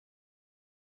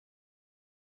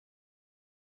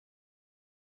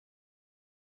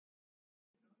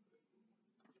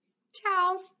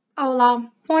Ciao.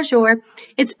 Hola. Bonjour.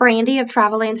 It's Brandy of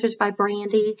Travel Answers by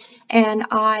Brandy, and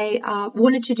I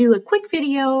wanted to do a quick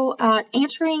video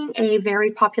answering a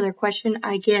very popular question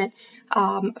I get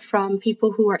from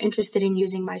people who are interested in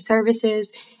using my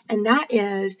services, and that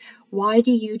is, why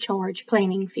do you charge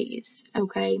planning fees?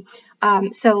 Okay,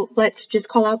 so let's just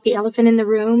call out the elephant in the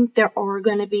room. There are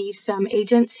going to be some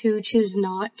agents who choose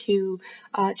not to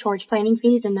charge planning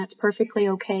fees, and that's perfectly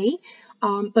okay.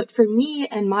 But for me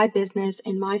and my business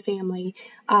and my family,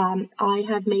 I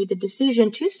have made the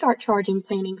decision to start charging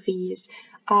planning fees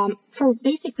for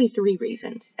basically three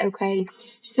reasons. Okay,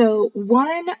 so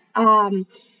one,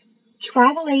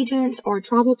 travel agents or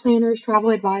travel planners,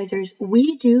 travel advisors,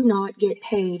 we do not get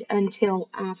paid until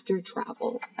after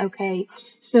travel. Okay,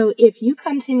 so if you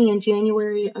come to me in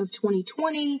January of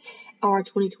 2020 or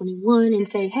 2021 and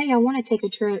say, hey, I want to take a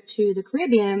trip to the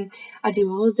Caribbean, I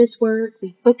do all of this work,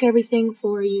 we book everything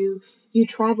for you, you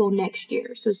travel next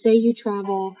year. So say you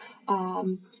travel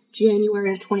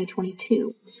January of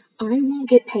 2022. I won't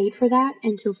get paid for that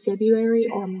until February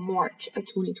or March of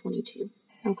 2022.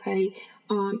 Okay,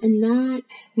 and that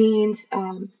means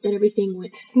that everything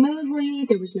went smoothly.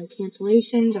 There was no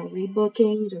cancellations or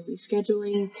rebookings or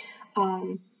rescheduling.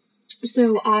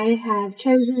 So I have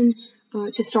chosen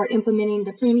to start implementing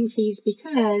the planning fees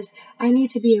because I need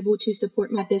to be able to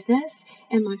support my business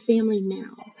and my family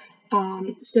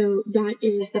now. So that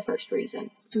is the first reason.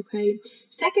 Okay.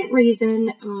 Second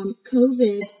reason,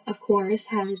 COVID, of course,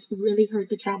 has really hurt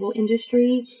the travel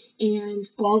industry. And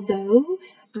although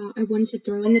I wanted to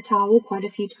throw in the towel quite a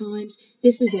few times,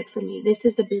 this is it for me. This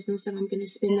is the business that I'm going to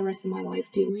spend the rest of my life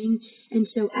doing. And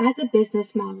so as a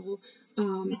business model,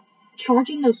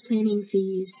 charging those planning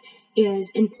fees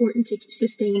is important to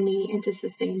sustain me and to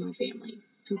sustain my family.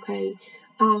 Okay.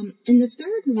 And the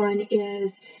third one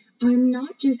is I'm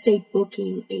not just a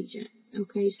booking agent.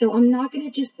 Okay. So I'm not going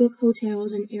to just book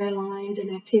hotels and airlines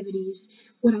and activities.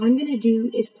 What I'm going to do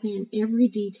is plan every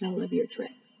detail of your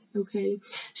trip. Okay.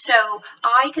 So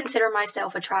I consider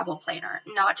myself a travel planner,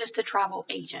 not just a travel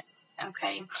agent.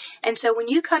 Okay. And so when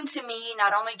you come to me,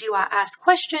 not only do I ask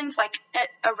questions like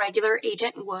a regular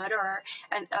agent would, or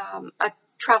a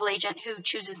travel agent who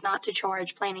chooses not to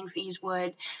charge planning fees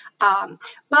would,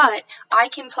 but I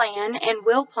can plan and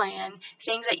will plan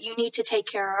things that you need to take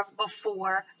care of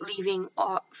before leaving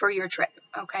for your trip.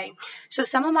 Okay. So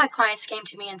some of my clients came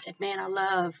to me and said, man, I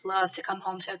love to come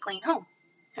home to a clean home.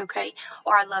 Okay.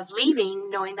 Or I love leaving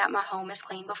knowing that my home is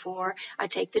clean before I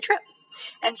take the trip.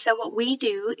 And so what we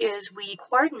do is we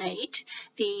coordinate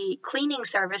the cleaning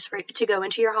service to go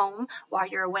into your home while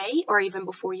you're away or even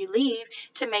before you leave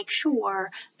to make sure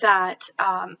that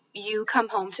you come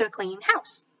home to a clean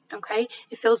house. Okay.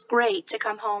 It feels great to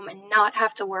come home and not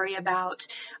have to worry about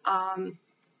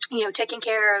taking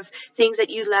care of things that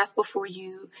you left before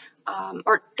you,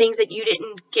 or things that you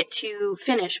didn't get to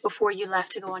finish before you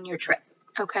left to go on your trip.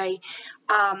 Okay.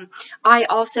 I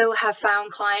also have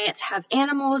found clients have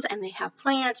animals and they have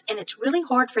plants, and it's really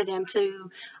hard for them to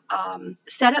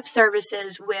set up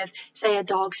services with, say, a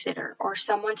dog sitter or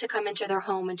someone to come into their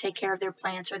home and take care of their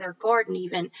plants or their garden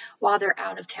even while they're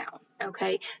out of town.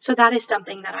 Okay. So that is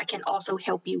something that I can also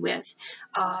help you with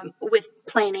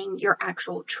planning your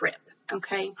actual trip.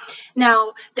 Okay.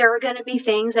 Now, there are going to be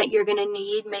things that you're going to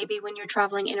need maybe when you're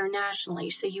traveling internationally.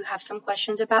 So you have some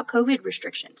questions about COVID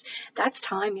restrictions. That's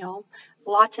time, y'all.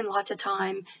 Lots and lots of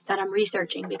time that I'm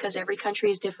researching because every country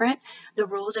is different. The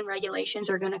rules and regulations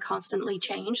are going to constantly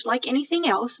change like anything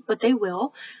else, but they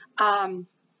will.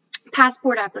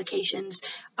 Passport applications,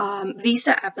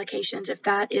 visa applications, if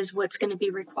that is what's going to be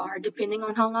required, depending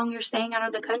on how long you're staying out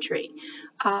of the country.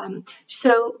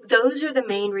 So those are the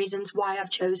main reasons why I've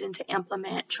chosen to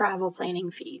implement travel planning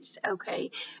fees.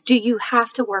 Okay. Do you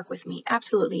have to work with me?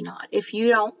 Absolutely not. If you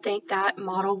don't think that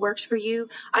model works for you,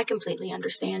 I completely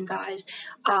understand, guys.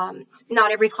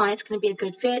 Not every client's going to be a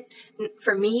good fit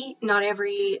for me.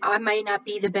 I may not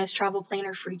be the best travel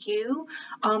planner for you.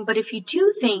 But if you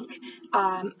do think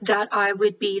that I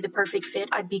would be the perfect fit,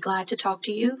 I'd be glad to talk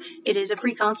to you. It is a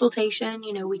free consultation.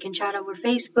 We can chat over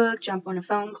Facebook, jump on a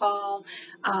phone call.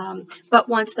 But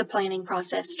once the planning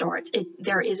process starts,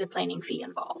 there is a planning fee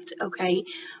involved. Okay.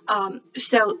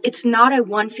 So it's not a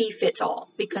one fee fits all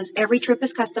because every trip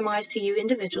is customized to you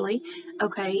individually.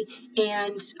 Okay.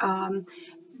 And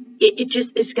it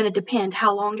just is going to depend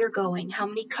how long you're going, how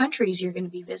many countries you're going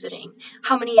to be visiting,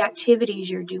 how many activities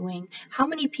you're doing, how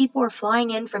many people are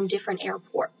flying in from different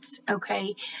airports.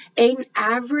 Okay. An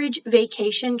average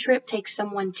vacation trip takes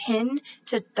someone 10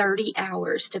 to 30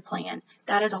 hours to plan.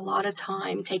 that is a lot of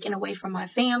time taken away from my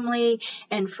family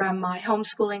and from my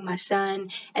homeschooling my son.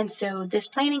 And so this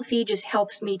planning fee just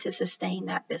helps me to sustain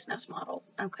that business model.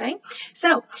 Okay.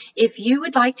 So if you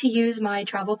would like to use my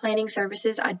travel planning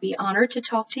services, I'd be honored to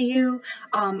talk to you.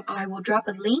 I will drop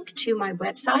a link to my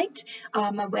website.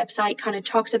 My website kind of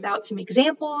talks about some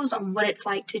examples on what it's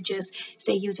like to just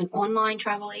say use an online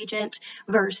travel agent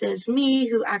versus me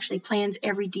who actually plans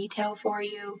every detail for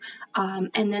you.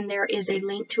 And then there is a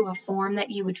link to a form that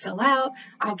you would fill out.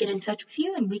 I'll get in touch with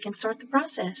you and we can start the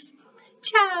process.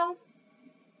 Ciao!